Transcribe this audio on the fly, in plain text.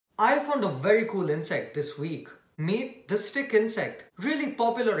I found a very cool insect this week. Meet the stick insect. Really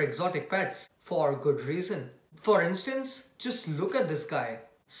popular exotic pets for good reason. For instance, just look at this guy.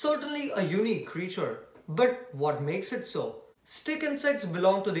 Certainly a unique creature. But what makes it so? Stick insects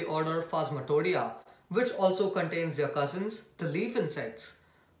belong to the order Phasmatodea, which also contains their cousins, the leaf insects.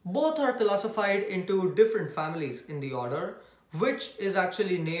 Both are classified into different families in the order, which is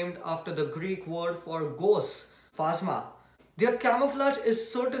actually named after the Greek word for ghosts, phasma. Their camouflage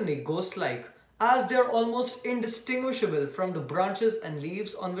is certainly ghost-like, as they are almost indistinguishable from the branches and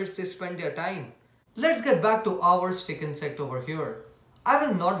leaves on which they spend their time. Let's get back to our stick insect over here. I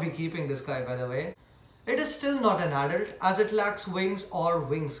will not be keeping this guy, by the way. It is still not an adult as it lacks wings or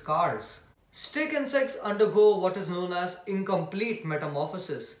wing scars. Stick insects undergo what is known as incomplete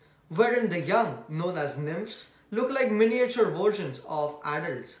metamorphosis, wherein the young, known as nymphs, look like miniature versions of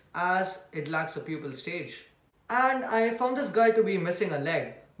adults as it lacks a pupal stage. And I found this guy to be missing a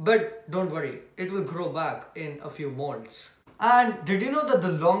leg, but don't worry, it will grow back in a few molds. And did you know that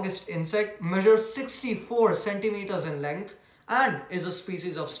the longest insect measures 64 centimeters in length and is a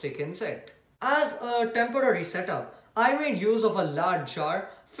species of stick insect? As a temporary setup, I made use of a large jar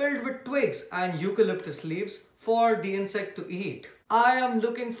filled with twigs and eucalyptus leaves for the insect to eat. I am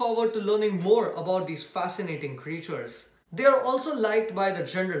looking forward to learning more about these fascinating creatures. They are also liked by the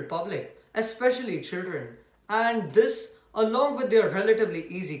general public, especially children, and this, along with their relatively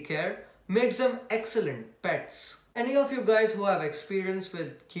easy care, makes them excellent pets. Any of you guys who have experience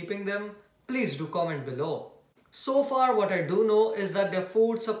with keeping them, please do comment below. So far, what I do know is that their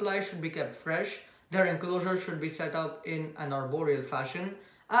food supply should be kept fresh, their enclosure should be set up in an arboreal fashion,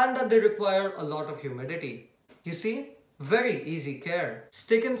 and that they require a lot of humidity. You see? Very easy care.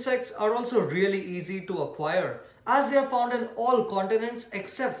 Stick insects are also really easy to acquire as they are found in all continents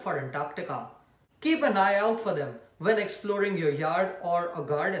except for Antarctica. Keep an eye out for them when exploring your yard or a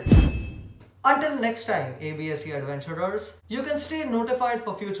garden. Until next time, A.B.S.E adventurers, you can stay notified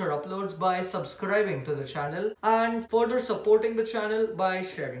for future uploads by subscribing to the channel and further supporting the channel by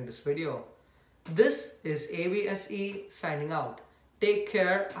sharing this video. This is A.B.S.E signing out. Take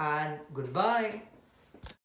care and goodbye.